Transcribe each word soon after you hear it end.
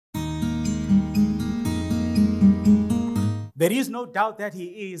There is no doubt that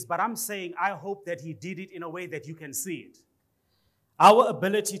he is, but I'm saying I hope that he did it in a way that you can see it. Our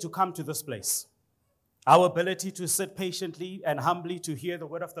ability to come to this place, our ability to sit patiently and humbly to hear the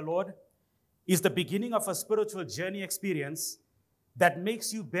word of the Lord is the beginning of a spiritual journey experience that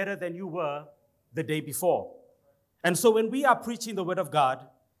makes you better than you were the day before. And so when we are preaching the word of God,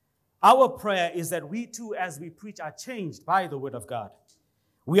 our prayer is that we too, as we preach, are changed by the word of God.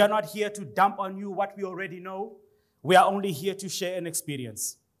 We are not here to dump on you what we already know. We are only here to share an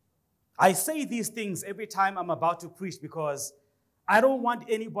experience. I say these things every time I'm about to preach because I don't want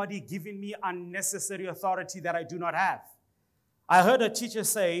anybody giving me unnecessary authority that I do not have. I heard a teacher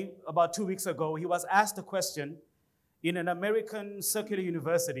say about 2 weeks ago, he was asked a question in an American secular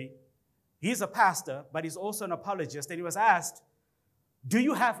university. He's a pastor, but he's also an apologist. And he was asked, do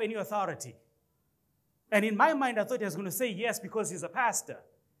you have any authority? And in my mind, I thought he was going to say yes because he's a pastor.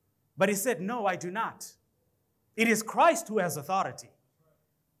 But he said, no, I do not. It is Christ who has authority.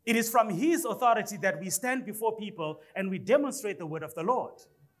 It is from his authority that we stand before people and we demonstrate the word of the Lord.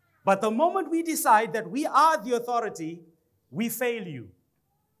 But the moment we decide that we are the authority, we fail you.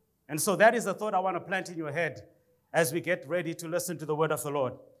 And so that is the thought I want to plant in your head as we get ready to listen to the word of the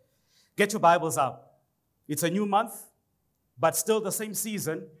Lord. Get your Bibles out. It's a new month, but still the same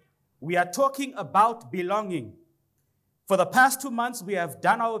season. We are talking about belonging. For the past 2 months, we have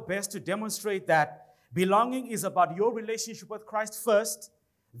done our best to demonstrate that belonging is about your relationship with Christ first,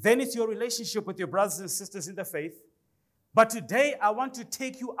 then it's your relationship with your brothers and sisters in the faith. But today, I want to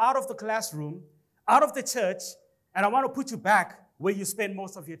take you out of the classroom, out of the church, and I want to put you back where you spend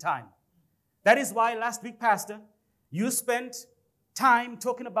most of your time. That is why last week, Pastor, you spent time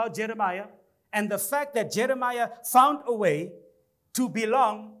talking about Jeremiah and the fact that Jeremiah found a way to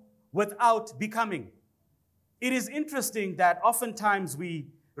belong without becoming. It is interesting that oftentimes we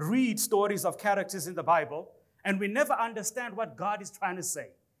read stories of characters in the Bible and we never understand what God is trying to say.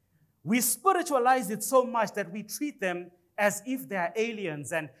 We spiritualize it so much that we treat them as if they are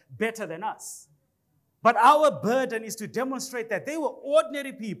aliens and better than us. But our burden is to demonstrate that they were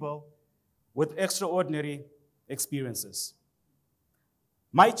ordinary people with extraordinary experiences.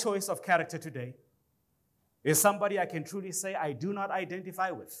 My choice of character today is somebody I can truly say I do not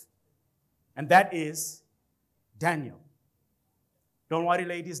identify with, and that is Daniel. Don't worry,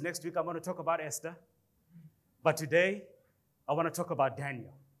 ladies, next week I'm going to talk about Esther, but today I want to talk about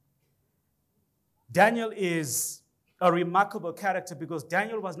Daniel. Daniel is a remarkable character because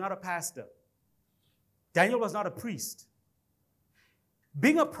Daniel was not a pastor. Daniel was not a priest.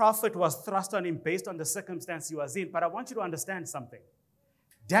 Being a prophet was thrust on him based on the circumstance he was in, but I want you to understand something.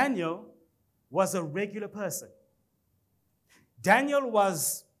 Daniel was a regular person. Daniel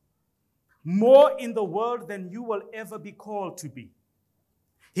was more in the world than you will ever be called to be.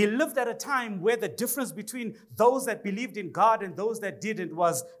 He lived at a time where the difference between those that believed in God and those that didn't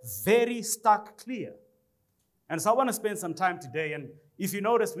was very stark clear. And so I want to spend some time today, and if you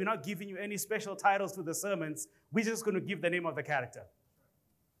notice, we're not giving you any special titles to the sermons. We're just going to give the name of the character.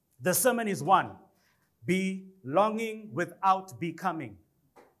 The sermon is one, belonging without becoming.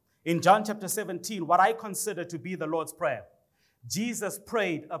 In John chapter 17, what I consider to be the Lord's Prayer, Jesus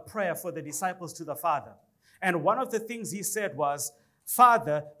prayed a prayer for the disciples to the Father. And one of the things he said was,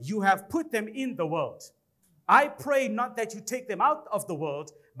 Father, you have put them in the world. I pray not that you take them out of the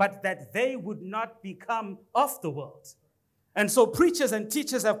world, but that they would not become of the world. And so preachers and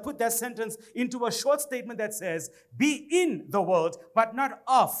teachers have put that sentence into a short statement that says, be in the world, but not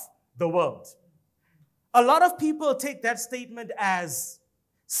of the world. A lot of people take that statement as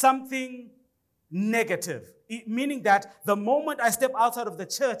something negative, meaning that the moment I step outside of the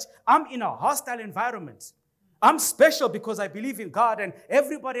church, I'm in a hostile environment. I'm special because I believe in God and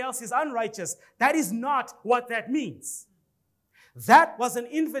everybody else is unrighteous. That is not what that means. That was an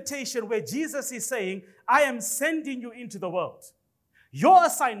invitation where Jesus is saying, I am sending you into the world. Your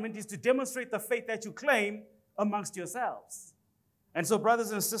assignment is to demonstrate the faith that you claim amongst yourselves. And so, brothers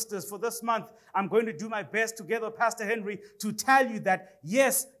and sisters, for this month, I'm going to do my best together with Pastor Henry to tell you that,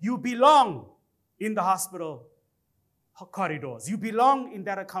 yes, you belong in the hospital corridors. You belong in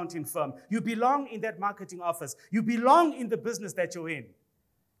that accounting firm. You belong in that marketing office. You belong in the business that you're in.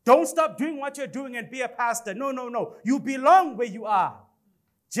 Don't stop doing what you're doing and be a pastor. No. You belong where you are.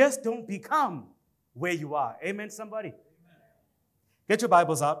 Just don't become where you are. Amen, somebody? Amen. Get your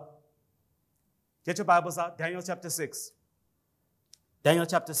Bibles out. Get your Bibles out. Daniel chapter 6. Daniel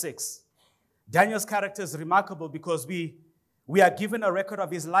chapter 6. Daniel's character is remarkable because we are given a record of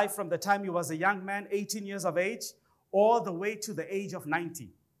his life from the time he was a young man, 18 years of age, all the way to the age of 90.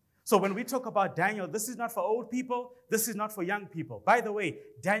 So when we talk about Daniel, this is not for old people. This is not for young people. By the way,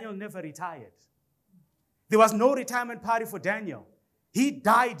 Daniel never retired. There was no retirement party for Daniel. He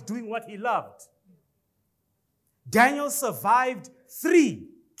died doing what he loved. Daniel survived 3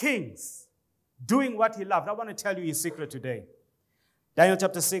 kings doing what he loved. I want to tell you his secret today. Daniel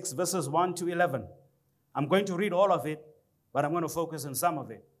chapter 6, verses 1 to 11. I'm going to read all of it, but I'm going to focus on some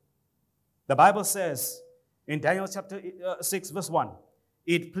of it. The Bible says in Daniel chapter 6, verse 1,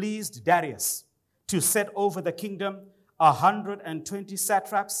 it pleased Darius to set over the kingdom 120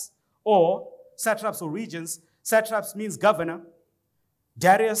 satraps or regions. Satraps means governor.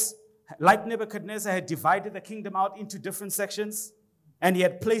 Darius, like Nebuchadnezzar, had divided the kingdom out into different sections, and he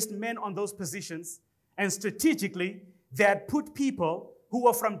had placed men on those positions, and strategically, they had put people who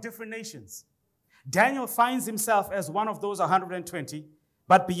were from different nations. Daniel finds himself as one of those 120,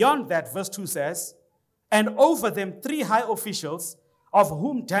 but beyond that, verse 2 says, and over them 3 high officials, of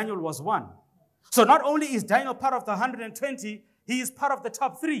whom Daniel was one. So not only is Daniel part of the 120, he is part of the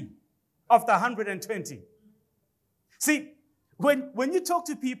top 3 of the 120. See, when you talk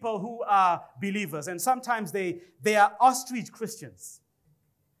to people who are believers, and sometimes they are ostrich Christians.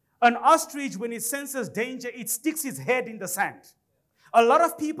 An ostrich, when it senses danger, it sticks its head in the sand. A lot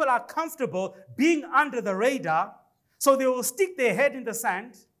of people are comfortable being under the radar, so they will stick their head in the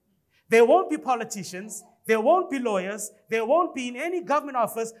sand. They won't be politicians. They won't be lawyers. They won't be in any government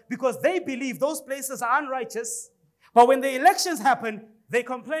office because they believe those places are unrighteous. But when the elections happen, they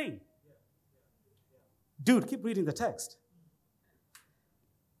complain. Dude, keep reading the text.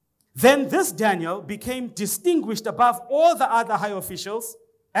 Then this Daniel became distinguished above all the other high officials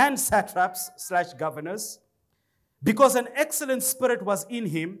and satraps/governors because an excellent spirit was in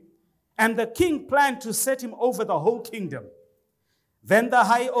him, and the king planned to set him over the whole kingdom. Then the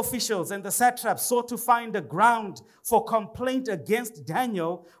high officials and the satraps sought to find a ground for complaint against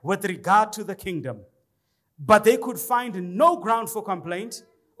Daniel with regard to the kingdom. But they could find no ground for complaint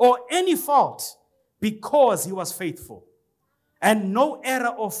or any fault because he was faithful. And no error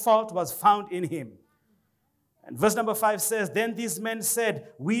or fault was found in him. And verse number 5 says, then these men said,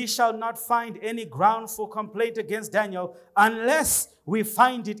 we shall not find any ground for complaint against Daniel unless we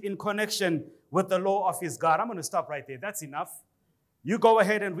find it in connection with the law of his God. I'm going to stop right there. That's enough. You go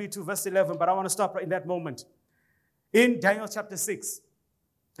ahead and read to verse 11, but I want to stop right in that moment. In Daniel chapter 6,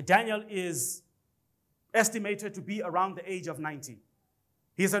 Daniel is estimated to be around the age of 90.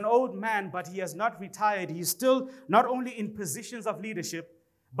 He's an old man, but he has not retired. He's still not only in positions of leadership,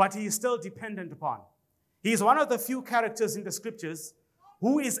 but he is still dependent upon. He is one of the few characters in the scriptures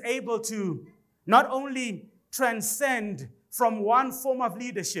who is able to not only transcend from one form of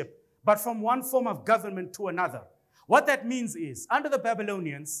leadership, but from one form of government to another. What that means is, under the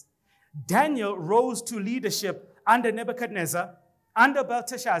Babylonians, Daniel rose to leadership under Nebuchadnezzar, under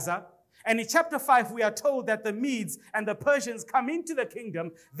Belteshazzar, and in chapter 5, we are told that the Medes and the Persians come into the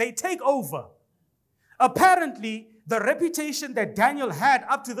kingdom, they take over. Apparently, the reputation that Daniel had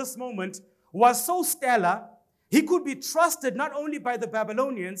up to this moment was so stellar, he could be trusted not only by the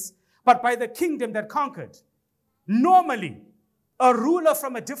Babylonians, but by the kingdom that conquered. Normally, a ruler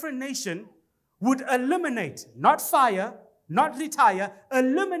from a different nation would eliminate, not fire, not retire,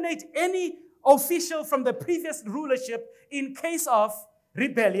 eliminate any official from the previous rulership in case of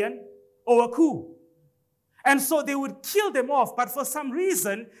rebellion or a coup. And so they would kill them off. But for some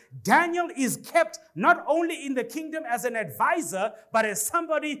reason, Daniel is kept not only in the kingdom as an advisor, but as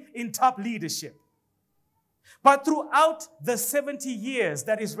somebody in top leadership. But throughout the 70 years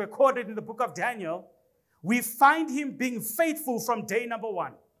that is recorded in the book of Daniel, we find him being faithful from day number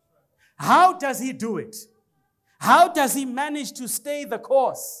 1. How does he do it? How does he manage to stay the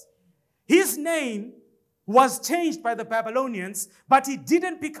course? His name was changed by the Babylonians, but he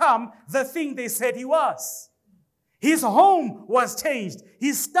didn't become the thing they said he was. His home was changed.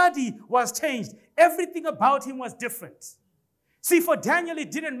 His study was changed. Everything about him was different. See, for Daniel,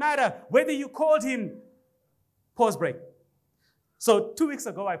 it didn't matter whether you called him... Pause break. So 2 weeks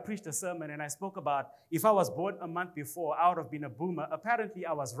ago, I preached a sermon and I spoke about if I was born a month before, I would have been a boomer. Apparently,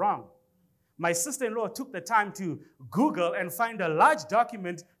 I was wrong. My sister-in-law took the time to Google and find a large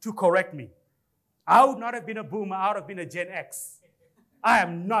document to correct me. I would not have been a boomer. I would have been a Gen X. I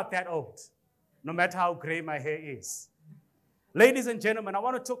am not that old, no matter how gray my hair is. Ladies and gentlemen, I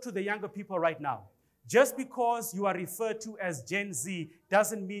want to talk to the younger people right now. Just because you are referred to as Gen Z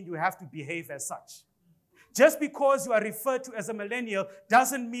doesn't mean you have to behave as such. Just because you are referred to as a millennial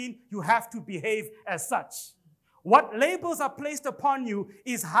doesn't mean you have to behave as such. What labels are placed upon you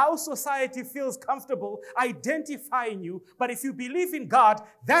is how society feels comfortable identifying you. But if you believe in God,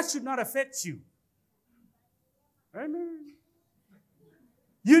 that should not affect you. Amen.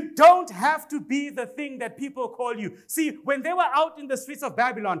 You don't have to be the thing that people call you. See, when they were out in the streets of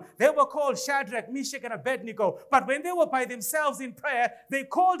Babylon, they were called Shadrach, Meshach, and Abednego. But when they were by themselves in prayer, they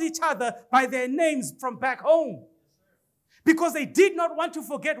called each other by their names from back home. Because they did not want to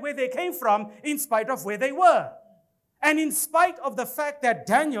forget where they came from in spite of where they were. And in spite of the fact that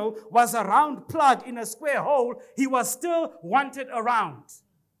Daniel was a round plug in a square hole, he was still wanted around.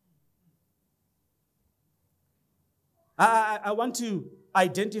 I want to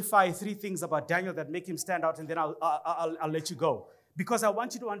identify 3 things about Daniel that make him stand out, and then I'll let you go. Because I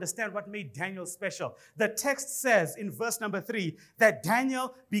want you to understand what made Daniel special. The text says in verse number 3 that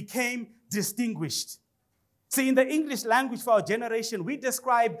Daniel became distinguished. See, in the English language for our generation, we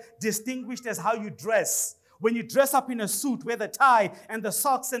describe distinguished as how you dress. When you dress up in a suit where the tie and the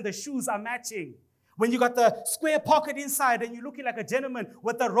socks and the shoes are matching. When you got the square pocket inside and you're looking like a gentleman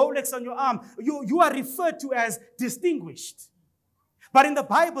with the Rolex on your arm, you are referred to as distinguished. But in the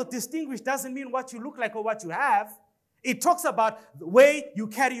Bible, distinguished doesn't mean what you look like or what you have. It talks about the way you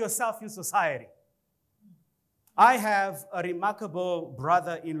carry yourself in society. I have a remarkable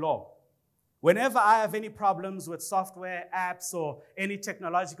brother-in-law. Whenever I have any problems with software, apps, or any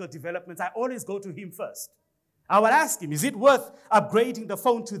technological developments, I always go to him first. I will ask him, is it worth upgrading the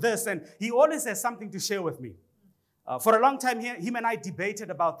phone to this? And he always has something to share with me. For a long time, him and I debated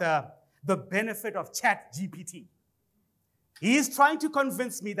about the benefit of ChatGPT. He is trying to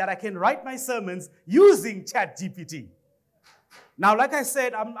convince me that I can write my sermons using ChatGPT. Now, like I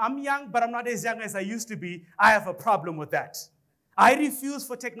said, I'm young, but I'm not as young as I used to be. I have a problem with that. I refuse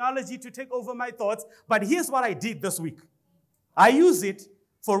for technology to take over my thoughts, but here's what I did this week. I use it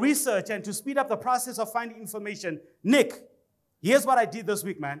for research and to speed up the process of finding information. Nick, here's what I did this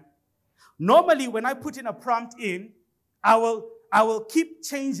week, man. Normally, when I put in a prompt in, I will keep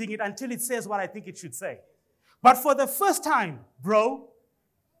changing it until it says what I think it should say. But for the first time, bro,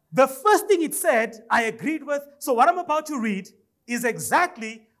 the first thing it said, I agreed with. So what I'm about to read is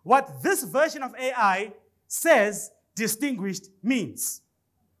exactly what this version of AI says distinguished means.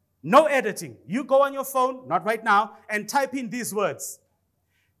 No editing. You go on your phone, not right now, and type in these words.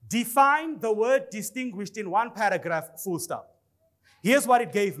 Define the word distinguished in 1 paragraph, full stop. Here's what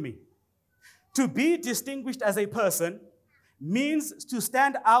it gave me. To be distinguished as a person means to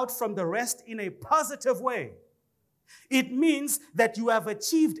stand out from the rest in a positive way. It means that you have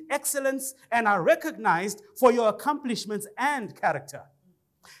achieved excellence and are recognized for your accomplishments and character.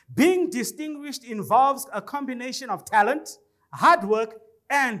 Being distinguished involves a combination of talent, hard work,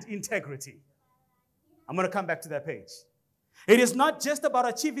 and integrity. I'm going to come back to that page. It is not just about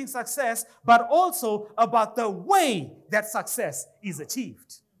achieving success, but also about the way that success is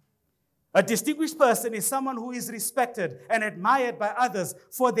achieved. A distinguished person is someone who is respected and admired by others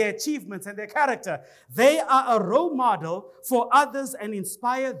for their achievements and their character. They are a role model for others and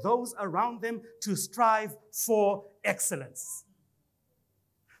inspire those around them to strive for excellence.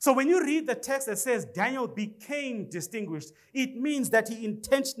 So when you read the text that says Daniel became distinguished, it means that he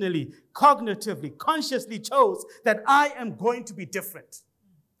intentionally, cognitively, consciously chose that I am going to be different.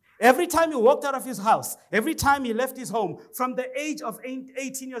 Every time he walked out of his house, every time he left his home, from the age of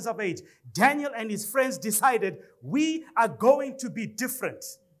 18 years of age, Daniel and his friends decided, we are going to be different.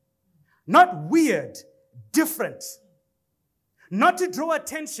 Not weird, different. Not to draw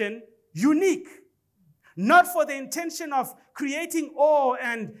attention, unique. Not for the intention of creating awe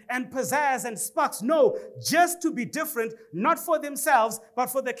and pizzazz and sparks. No, just to be different, not for themselves, but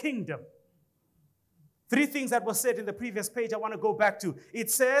for the kingdom. 3 things that were said in the previous page I want to go back to.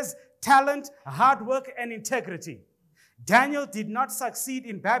 It says talent, hard work, and integrity. Daniel did not succeed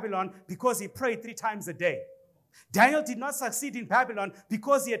in Babylon because he prayed 3 times a day. Daniel did not succeed in Babylon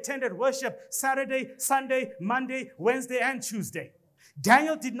because he attended worship Saturday, Sunday, Monday, Wednesday, and Tuesday.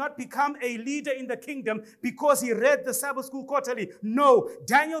 Daniel did not become a leader in the kingdom because he read the Sabbath school quarterly. No,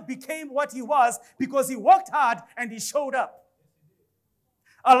 Daniel became what he was because he worked hard and he showed up.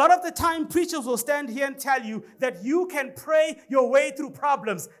 A lot of the time, preachers will stand here and tell you that you can pray your way through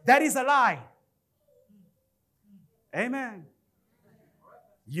problems. That is a lie. Amen.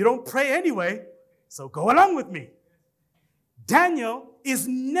 You don't pray anyway, so go along with me. Daniel is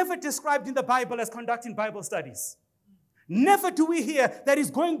never described in the Bible as conducting Bible studies. Never do we hear that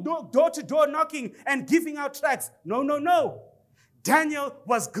he's going door to door knocking and giving out tracts. No, no, no. Daniel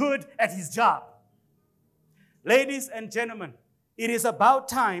was good at his job. Ladies and gentlemen, it is about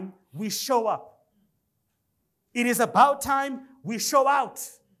time we show up. It is about time we show out.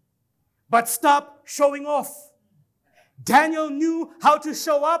 But stop showing off. Daniel knew how to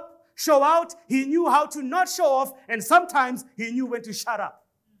show up, show out. He knew how to not show off, and sometimes he knew when to shut up.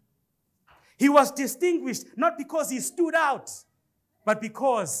 He was distinguished not because he stood out, but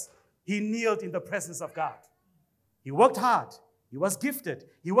because he kneeled in the presence of God. He worked hard. He was gifted.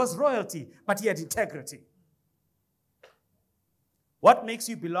 He was royalty, but he had integrity. What makes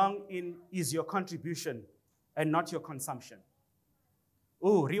you belong in is your contribution and not your consumption.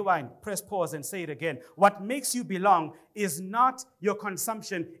 Oh, rewind, press pause and say it again. What makes you belong is not your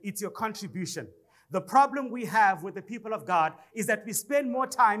consumption, it's your contribution. The problem we have with the people of God is that we spend more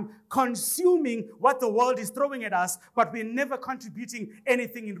time consuming what the world is throwing at us, but we're never contributing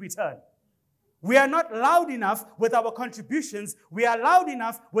anything in return. We are not loud enough with our contributions. We are loud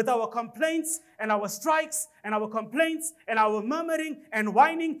enough with our complaints and our strikes and our complaints and our murmuring and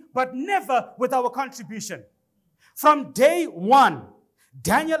whining, but never with our contribution. From day one,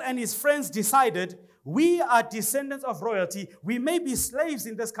 Daniel and his friends decided, we are descendants of royalty. We may be slaves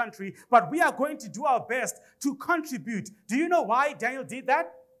in this country, but we are going to do our best to contribute. Do you know why Daniel did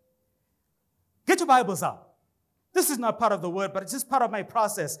that? Get your Bibles out. This is not part of the word, but it's just part of my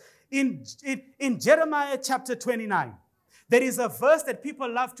process. In Jeremiah chapter 29, there is a verse that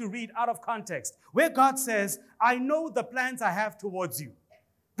people love to read out of context, where God says, I know the plans I have towards you,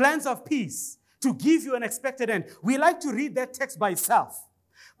 plans of peace, to give you an expected end. We like to read that text by itself.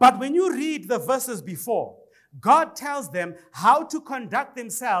 But when you read the verses before, God tells them how to conduct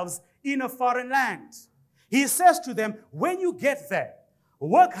themselves in a foreign land. He says to them, when you get there,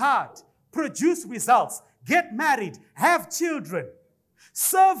 work hard, produce results, get married, have children,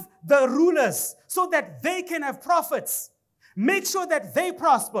 serve the rulers so that they can have profits. Make sure that they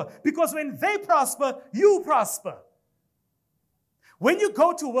prosper, because when they prosper, you prosper. When you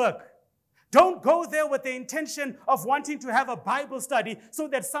go to work, don't go there with the intention of wanting to have a Bible study so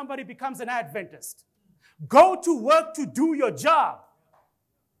that somebody becomes an Adventist. Go to work to do your job.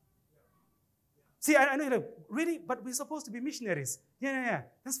 See, I know you're like, really? But we're supposed to be missionaries. Yeah.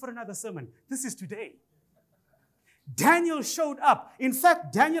 That's for another sermon. This is today. Daniel showed up. In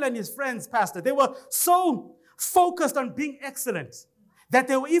fact, Daniel and his friends, Pastor, they were so focused on being excellent that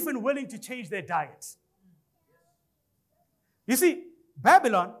they were even willing to change their diet. You see,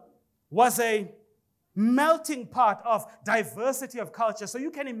 Babylon was a melting pot of diversity of culture. So you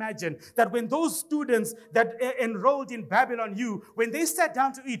can imagine that when those students that enrolled in Babylon U, when they sat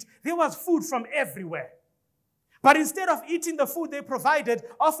down to eat, there was food from everywhere. But instead of eating the food they provided,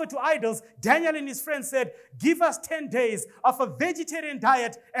 offered to idols, Daniel and his friends said, give us 10 days of a vegetarian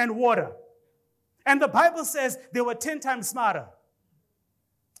diet and water. And the Bible says they were 10 times smarter.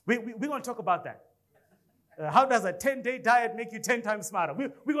 We're going to talk about that. How does a 10-day diet make you 10 times smarter?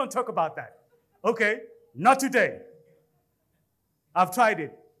 We're going to talk about that. Okay? Not today. I've tried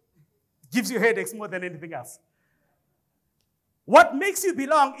it. Gives you headaches more than anything else. What makes you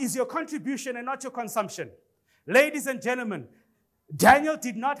belong is your contribution and not your consumption. Ladies and gentlemen, Daniel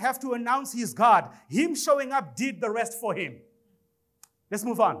did not have to announce his God. Him showing up did the rest for him. Let's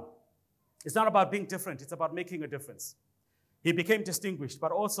move on. It's not about being different. It's about making a difference. He became distinguished,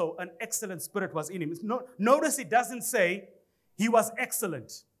 but also an excellent spirit was in him. Notice it doesn't say he was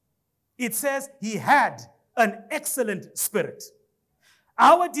excellent. It says he had an excellent spirit.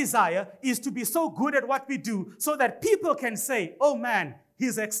 Our desire is to be so good at what we do so that people can say, oh man,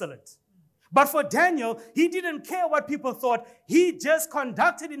 he's excellent. But for Daniel, he didn't care what people thought. He just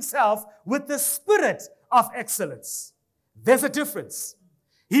conducted himself with the spirit of excellence. There's a difference.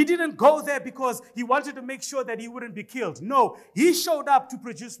 He didn't go there because he wanted to make sure that he wouldn't be killed. No, he showed up to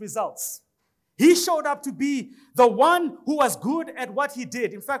produce results. He showed up to be the one who was good at what he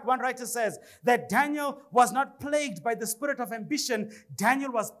did. In fact, one writer says that Daniel was not plagued by the spirit of ambition.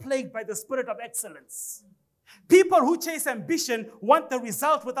 Daniel was plagued by the spirit of excellence. People who chase ambition want the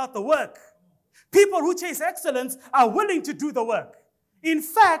result without the work. People who chase excellence are willing to do the work. In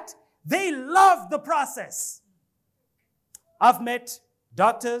fact, they love the process. I've met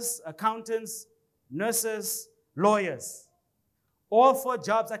doctors, accountants, nurses, lawyers, all for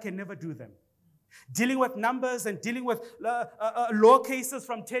jobs I can never do them. Dealing with numbers and dealing with law cases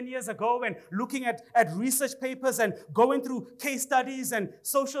from 10 years ago and looking at research papers and going through case studies and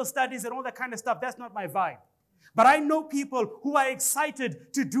social studies and all that kind of stuff, that's not my vibe. But I know people who are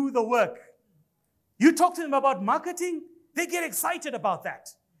excited to do the work. You talk to them about marketing, they get excited about that.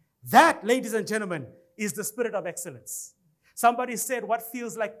 That, ladies and gentlemen, is the spirit of excellence. Somebody said what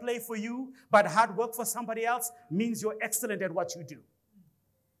feels like play for you, but hard work for somebody else means you're excellent at what you do.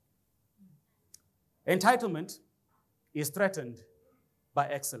 Entitlement is threatened by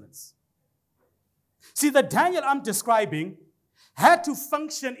excellence. See, the Daniel I'm describing had to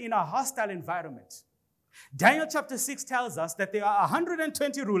function in a hostile environment. Daniel chapter 6 tells us that there are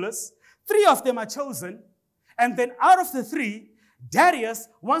 120 rulers, 3 of them are chosen, and then out of the 3, Darius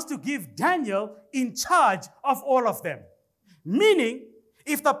wants to give Daniel in charge of all of them. Meaning,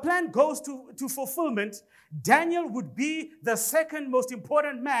 if the plan goes to fulfillment, Daniel would be the second most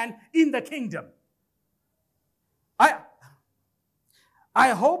important man in the kingdom. I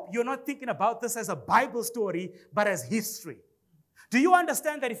hope you're not thinking about this as a Bible story, but as history. Do you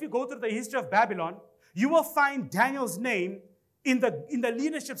understand that if you go through the history of Babylon, you will find Daniel's name in the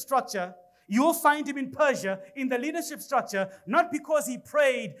leadership structure? You will find him in Persia in the leadership structure, not because he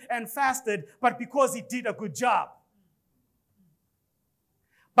prayed and fasted, but because he did a good job.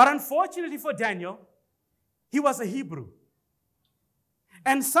 But unfortunately for Daniel, he was a Hebrew.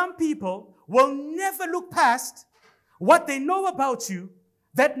 And some people will never look past what they know about you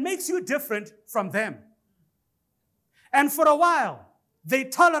that makes you different from them. And for a while, they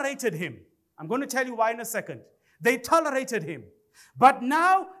tolerated him. I'm going to tell you why in a second. They tolerated him. But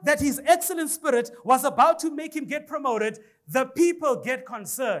now that his excellent spirit was about to make him get promoted, the people get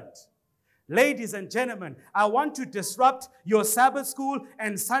concerned. Ladies and gentlemen, I want to disrupt your Sabbath school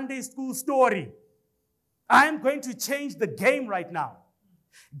and Sunday school story. I'm going to change the game right now.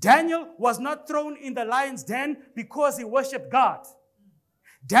 Daniel was not thrown in the lion's den because he worshiped God.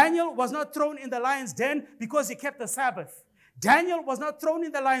 Daniel was not thrown in the lion's den because he kept the Sabbath. Daniel was not thrown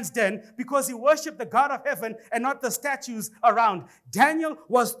in the lion's den because he worshiped the God of heaven and not the statues around. Daniel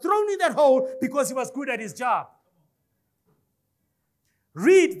was thrown in that hole because he was good at his job.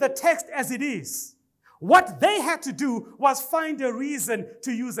 Read the text as it is. What they had to do was find a reason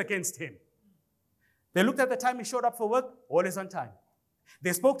to use against him. They looked at the time he showed up for work, always on time.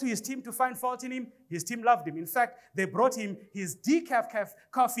 They spoke to his team to find fault in him. His team loved him. In fact, they brought him his decaf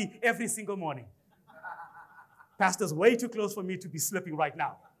coffee every single morning. Pastor's way too close for me to be slipping right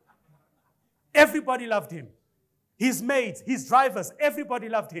now. Everybody loved him. His maids, his drivers, everybody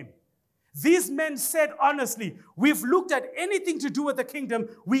loved him. These men said honestly, we've looked at anything to do with the kingdom.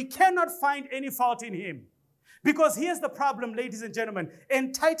 We cannot find any fault in him. Because here's the problem, ladies and gentlemen.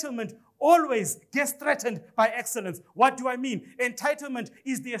 Entitlement always gets threatened by excellence. What do I mean? Entitlement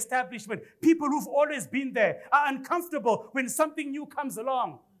is the establishment. People who've always been there are uncomfortable when something new comes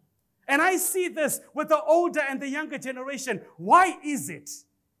along. And I see this with the older and the younger generation. Why is it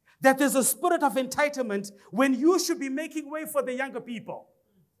that there's a spirit of entitlement when you should be making way for the younger people?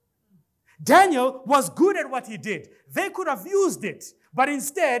 Daniel was good at what he did. They could have used it, but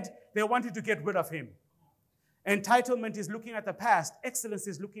instead, they wanted to get rid of him. Entitlement is looking at the past. Excellence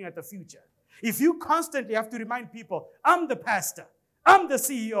is looking at the future. If you constantly have to remind people, I'm the pastor, I'm the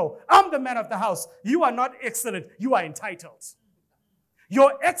CEO, I'm the man of the house, you are not excellent, you are entitled.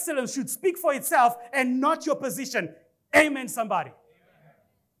 Your excellence should speak for itself and not your position. Amen, somebody.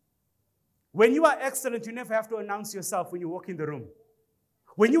 When you are excellent, you never have to announce yourself when you walk in the room.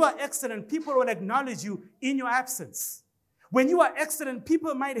 When you are excellent, people will acknowledge you in your absence. When you are excellent,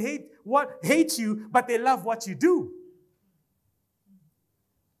 people might hate you, but they love what you do.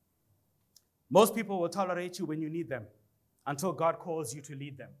 Most people will tolerate you when you need them until God calls you to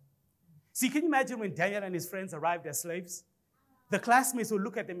lead them. See, can you imagine when Daniel and his friends arrived as slaves? The classmates will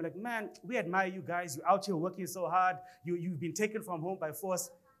look at them like, man, we admire you guys. You're out here working so hard. You've been taken from home by force.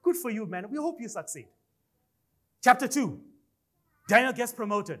 Good for you, man. We hope you succeed. Chapter 2, Daniel gets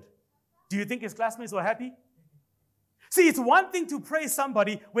promoted. Do you think his classmates were happy? See, it's one thing to praise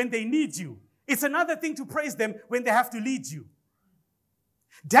somebody when they need you. It's another thing to praise them when they have to lead you.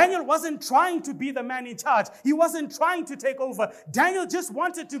 Daniel wasn't trying to be the man in charge. He wasn't trying to take over. Daniel just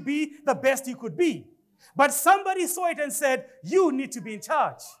wanted to be the best he could be. But somebody saw it and said, you need to be in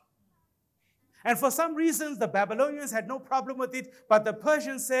charge. And for some reasons, the Babylonians had no problem with it, but the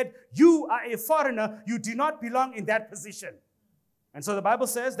Persians said, you are a foreigner. You do not belong in that position. And so the Bible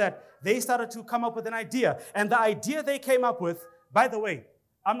says that they started to come up with an idea. And the idea they came up with, by the way,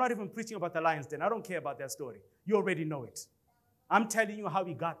 I'm not even preaching about the lion's den. I don't care about that story. You already know it. I'm telling you how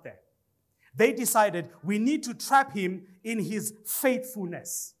he got there. They decided we need to trap him in his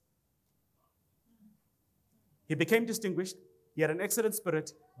faithfulness. He became distinguished. He had an excellent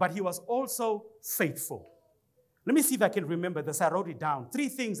spirit, but he was also faithful. Let me see if I can remember this. I wrote it down. 3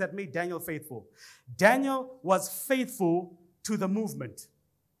 things that made Daniel faithful. Daniel was faithful to the movement.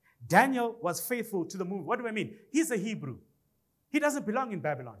 Daniel was faithful to the movement. What do I mean? He's a Hebrew. He doesn't belong in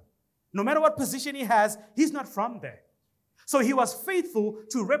Babylon. No matter what position he has, he's not from there. So he was faithful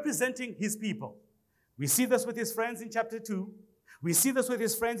to representing his people. We see this with his friends in chapter 2. We see this with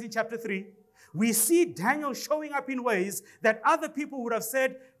his friends in chapter 3. We see Daniel showing up in ways that other people would have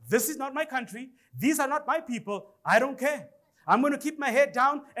said, this is not my country. These are not my people. I don't care. I'm going to keep my head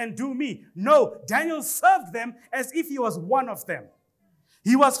down and do me. No, Daniel served them as if he was one of them.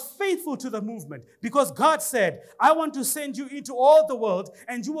 He was faithful to the movement because God said, I want to send you into all the world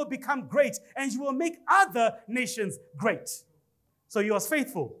and you will become great and you will make other nations great. So he was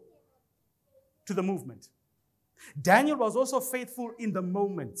faithful to the movement. Daniel was also faithful in the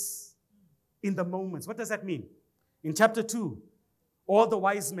moments. In the moments. What does that mean? In chapter 2, all the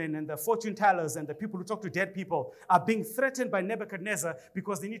wise men and the fortune tellers and the people who talk to dead people are being threatened by Nebuchadnezzar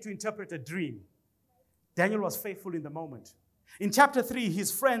because they need to interpret a dream. Daniel was faithful in the moment. In chapter 3,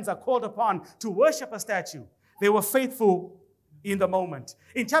 his friends are called upon to worship a statue. They were faithful in the moment.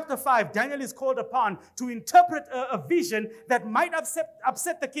 In chapter 5, Daniel is called upon to interpret a vision that might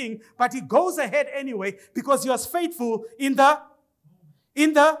upset the king, but he goes ahead anyway because he was faithful he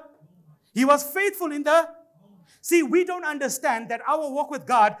was faithful in the. See, we don't understand that our walk with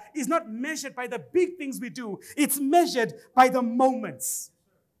God is not measured by the big things we do. It's measured by the moments.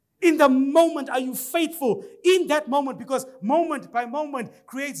 In the moment, are you faithful in that moment? Because moment by moment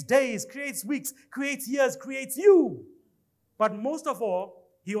creates days, creates weeks, creates years, creates you. But most of all,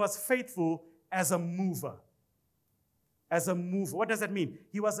 he was faithful as a mover. As a mover. What does that mean?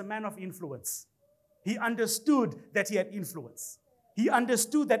 He was a man of influence. He understood that he had influence. He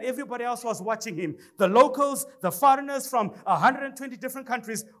understood that everybody else was watching him. The locals, the foreigners from 120 different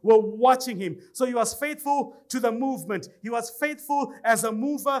countries were watching him. So he was faithful to the movement. He was faithful as a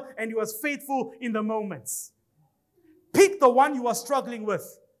mover, and he was faithful in the moments. Pick the one you are struggling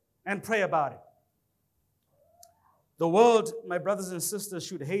with and pray about it. The world, my brothers and sisters,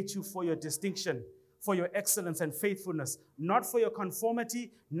 should hate you for your distinction, for your excellence and faithfulness, not for your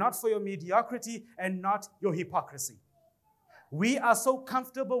conformity, not for your mediocrity, and not your hypocrisy. We are so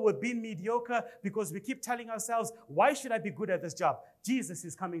comfortable with being mediocre because we keep telling ourselves, why should I be good at this job? Jesus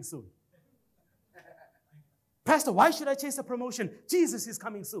is coming soon. Pastor, why should I chase a promotion? Jesus is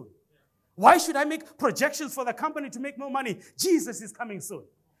coming soon. Why should I make projections for the company to make more money? Jesus is coming soon.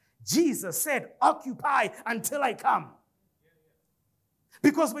 Jesus said, occupy until I come.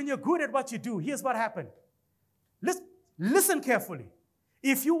 Because when you're good at what you do, here's what happened. Listen carefully.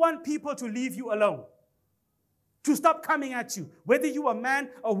 If you want people to leave you alone, to stop coming at you, whether you are a man,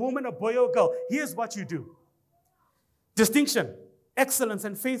 a woman, a boy, or a girl, here's what you do. Distinction, excellence,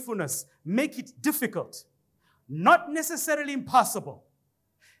 and faithfulness make it difficult, not necessarily impossible.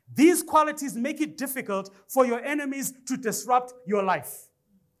 These qualities make it difficult for your enemies to disrupt your life.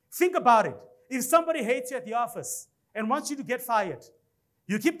 Think about it. If somebody hates you at the office and wants you to get fired,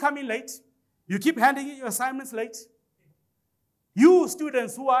 you keep coming late, you keep handing in your assignments late. You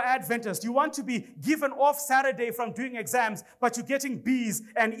students who are Adventists, you want to be given off Saturday from doing exams, but you're getting B's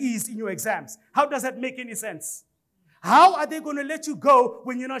and E's in your exams. How does that make any sense? How are they going to let you go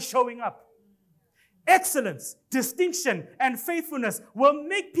when you're not showing up? Excellence, distinction, and faithfulness will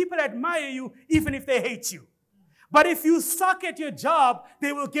make people admire you even if they hate you. But if you suck at your job,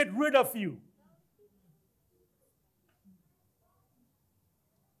 they will get rid of you.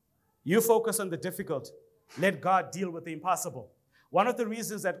 You focus on the difficult. Let God deal with the impossible. One of the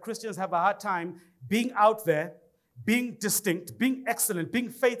reasons that Christians have a hard time being out there, being distinct, being excellent, being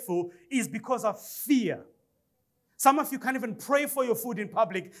faithful is because of fear. Some of you can't even pray for your food in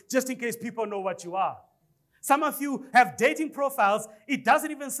public just in case people know what you are. Some of you have dating profiles. It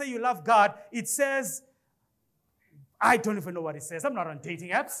doesn't even say you love God. It says, I don't even know what it says. I'm not on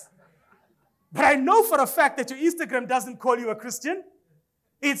dating apps. But I know for a fact that your Instagram doesn't call you a Christian.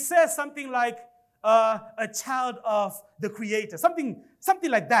 It says something like, a child of the Creator. Something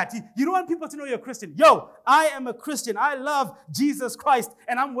like that. You don't want people to know you're a Christian. Yo, I am a Christian. I love Jesus Christ,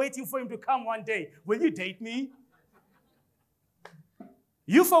 and I'm waiting for him to come one day. Will you date me?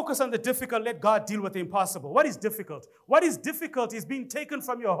 You focus on the difficult, let God deal with the impossible. What is difficult? What is difficult is being taken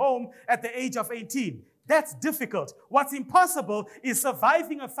from your home at the age of 18. That's difficult. What's impossible is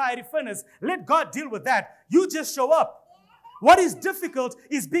surviving a fiery furnace. Let God deal with that. You just show up. What is difficult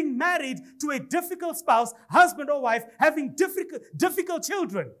is being married to a difficult spouse, husband or wife, having difficult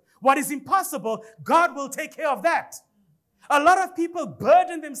children. What is impossible, God will take care of that. A lot of people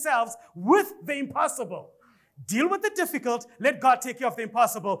burden themselves with the impossible. Deal with the difficult, let God take care of the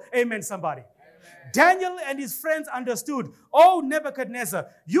impossible. Amen, somebody. Amen. Daniel and his friends understood, oh, Nebuchadnezzar,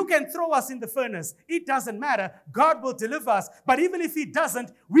 you can throw us in the furnace. It doesn't matter. God will deliver us. But even if he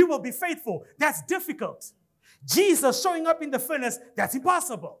doesn't, we will be faithful. That's difficult. Jesus showing up in the furnace, that's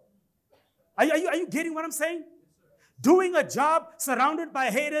impossible. Are you getting what I'm saying? Doing a job surrounded by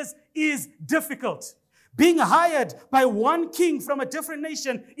haters is difficult. Being hired by one king from a different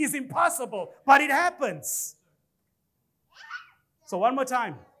nation is impossible, but it happens. So one more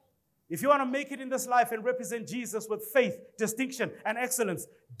time. If you want to make it in this life and represent Jesus with faith, distinction, and excellence,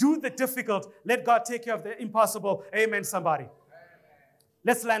 do the difficult. Let God take care of the impossible. Amen, somebody. Amen.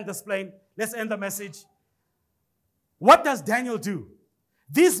 Let's land this plane. Let's end the message. What does Daniel do?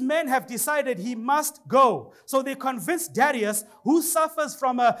 These men have decided he must go. So they convince Darius, who suffers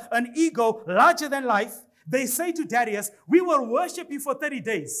from an ego larger than life. They say to Darius, we will worship you for 30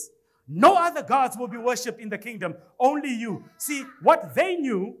 days. No other gods will be worshipped in the kingdom, only you. See, what they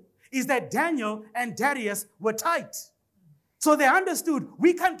knew is that Daniel and Darius were tight. So they understood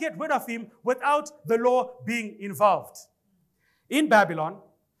we can't get rid of him without the law being involved. In Babylon,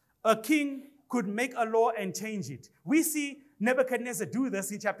 a king could make a law and change it. We see Nebuchadnezzar do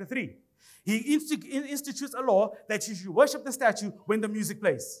this in chapter 3. He institutes a law that you should worship the statue when the music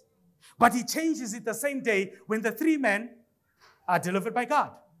plays. But he changes it the same day when the 3 men are delivered by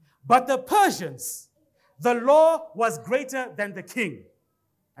God. But the Persians, the law was greater than the king.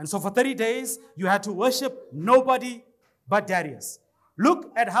 And so for 30 days, you had to worship nobody but Darius.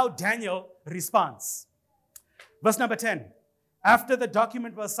 Look at how Daniel responds. Verse number 10. After the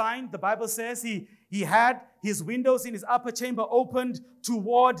document was signed, the Bible says he had his windows in his upper chamber opened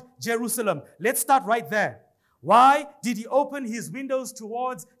toward Jerusalem. Let's start right there. Why did he open his windows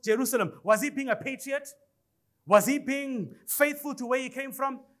towards Jerusalem? Was he being a patriot? Was he being faithful to where he came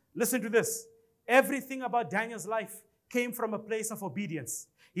from? Listen to this. Everything about Daniel's life came from a place of obedience.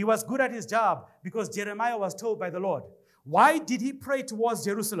 He was good at his job because Jeremiah was told by the Lord. Why did he pray towards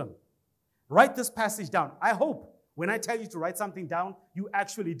Jerusalem? Write this passage down. I hope when I tell you to write something down, you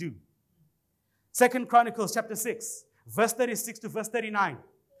actually do. 2 Chronicles chapter 6, verse 36 to verse 39.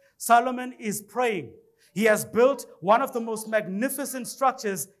 Solomon is praying. He has built one of the most magnificent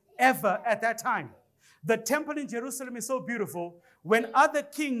structures ever at that time. The temple in Jerusalem is so beautiful. When other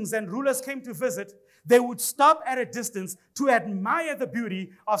kings and rulers came to visit, they would stop at a distance to admire the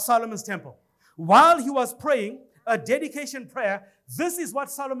beauty of Solomon's temple. While he was praying a dedication prayer, this is what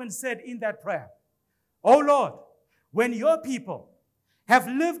Solomon said in that prayer. "O Lord, when your people have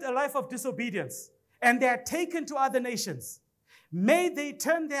lived a life of disobedience and they are taken to other nations, may they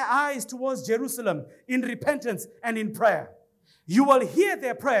turn their eyes towards Jerusalem in repentance and in prayer. You will hear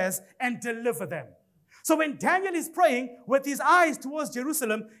their prayers and deliver them." So when Daniel is praying with his eyes towards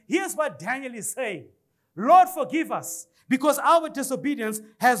Jerusalem, here's what Daniel is saying. Lord, forgive us because our disobedience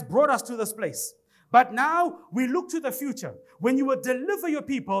has brought us to this place. But now we look to the future when you will deliver your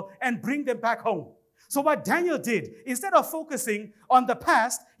people and bring them back home. So what Daniel did, instead of focusing on the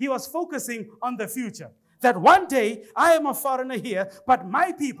past, he was focusing on the future. That one day I am a foreigner here, but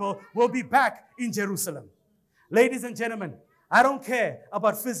my people will be back in Jerusalem. Ladies and gentlemen, I don't care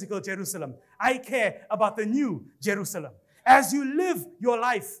about physical Jerusalem. I care about the new Jerusalem. As you live your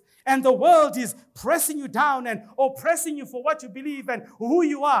life and the world is pressing you down and oppressing you for what you believe and who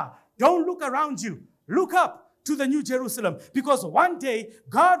you are, don't look around you. Look up to the new Jerusalem, because one day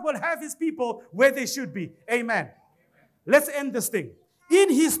God will have his people where they should be. Amen. Let's end this thing. In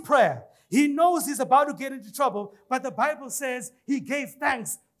his prayer, he knows he's about to get into trouble, but the Bible says he gave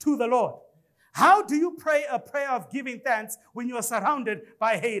thanks to the Lord. How do you pray a prayer of giving thanks when you are surrounded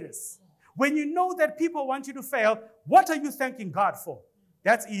by haters? When you know that people want you to fail, what are you thanking God for?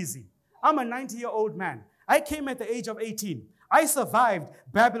 That's easy. I'm a 90-year-old man. I came at the age of 18. I survived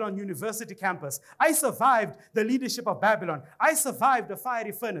Babylon University campus. I survived the leadership of Babylon. I survived the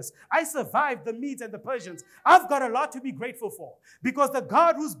fiery furnace. I survived the Medes and the Persians. I've got a lot to be grateful for because the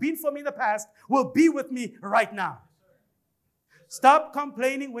God who's been for me in the past will be with me right now. Stop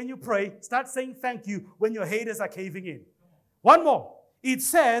complaining when you pray. Start saying thank you when your haters are caving in. One more. It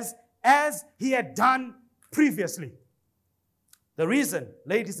says, as he had done previously. The reason,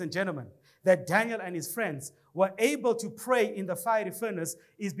 ladies and gentlemen, that Daniel and his friends were able to pray in the fiery furnace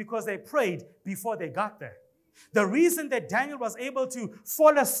is because they prayed before they got there. The reason that Daniel was able to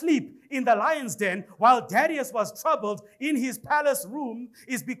fall asleep in the lion's den while Darius was troubled in his palace room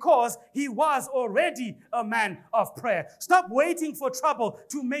is because he was already a man of prayer. Stop waiting for trouble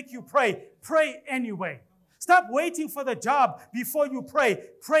to make you pray. Pray anyway. Stop waiting for the job before you pray.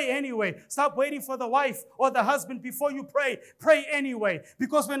 Pray anyway. Stop waiting for the wife or the husband before you pray. Pray anyway.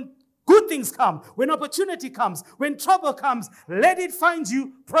 Because when good things come, when opportunity comes, when trouble comes, let it find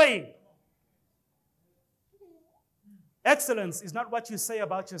you praying. Excellence is not what you say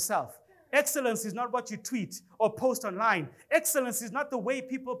about yourself. Excellence is not what you tweet or post online. Excellence is not the way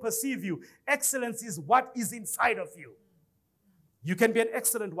people perceive you. Excellence is what is inside of you. You can be an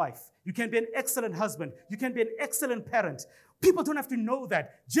excellent wife. You can be an excellent husband. You can be an excellent parent. People don't have to know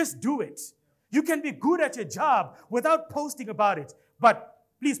that. Just do it. You can be good at your job without posting about it. But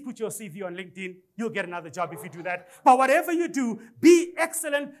please put your CV on LinkedIn. You'll get another job if you do that. But whatever you do, be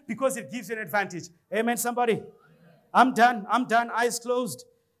excellent because it gives you an advantage. Amen, somebody? I'm done. Eyes closed,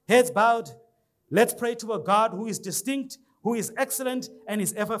 heads bowed. Let's pray to a God who is distinct, who is excellent, and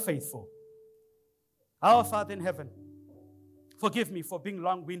is ever faithful. Our Father in heaven, Forgive me for being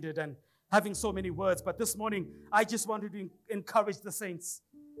long-winded and having so many words, but this morning, I just wanted to encourage the saints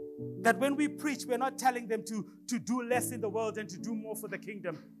that when we preach, we're not telling them to do less in the world and to do more for the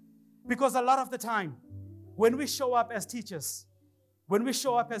kingdom. Because a lot of the time, when we show up as teachers, when we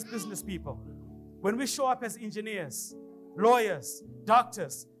show up as business people, when we show up as engineers, lawyers,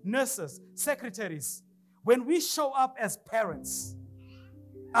 doctors, nurses, secretaries, when we show up as parents,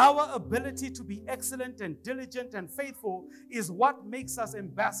 our ability to be excellent and diligent and faithful is what makes us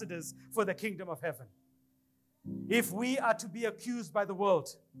ambassadors for the kingdom of heaven. If we are to be accused by the world,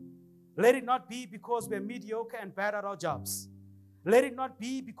 let it not be because we're mediocre and bad at our jobs. Let it not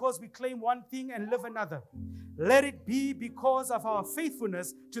be because we claim one thing and live another. Let it be because of our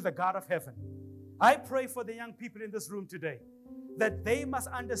faithfulness to the God of heaven. I pray for the young people in this room today that they must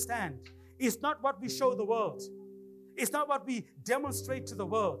understand it's not what we show the world. It's not what we demonstrate to the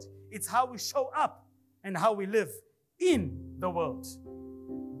world. It's how we show up and how we live in the world.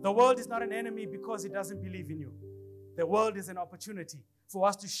 The world is not an enemy because it doesn't believe in you. The world is an opportunity for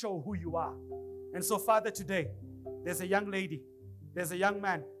us to show who you are. And so, Father, today, there's a young lady, there's a young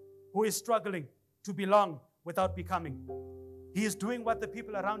man who is struggling to belong without becoming. He is doing what the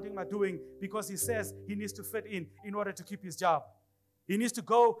people around him are doing because he says he needs to fit in order to keep his job. He needs to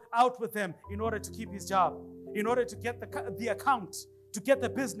go out with them in order to keep his job, in order to get the account, to get the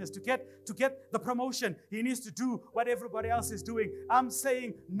business, to get the promotion. He needs to do what everybody else is doing. I'm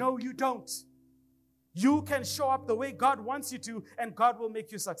saying, no, you don't. You can show up the way God wants you to, and God will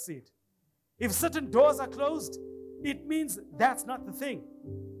make you succeed. If certain doors are closed, it means that's not the thing.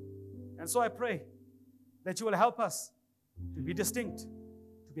 And so I pray that you will help us to be distinct,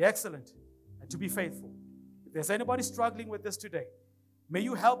 to be excellent, and to be faithful. If there's anybody struggling with this today, may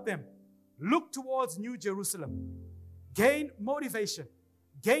you help them look towards New Jerusalem, gain motivation,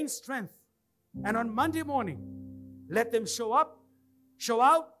 gain strength, and on Monday morning, let them show up, show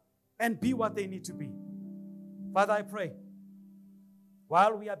out, and be what they need to be. Father, I pray,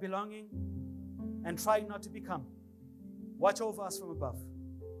 while we are belonging and trying not to become, watch over us from above.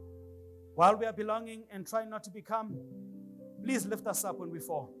 While we are belonging and trying not to become, please lift us up when we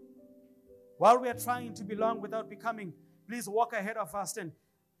fall. While we are trying to belong without becoming, please walk ahead of us and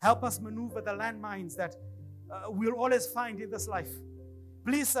help us maneuver the landmines that we'll always find in this life.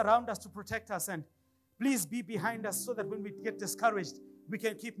 Please surround us to protect us, and please be behind us so that when we get discouraged, we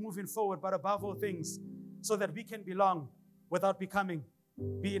can keep moving forward, but above all things, so that we can belong without becoming.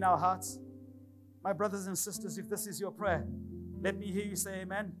 Be in our hearts. My brothers and sisters, if this is your prayer, let me hear you say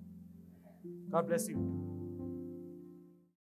amen. God bless you.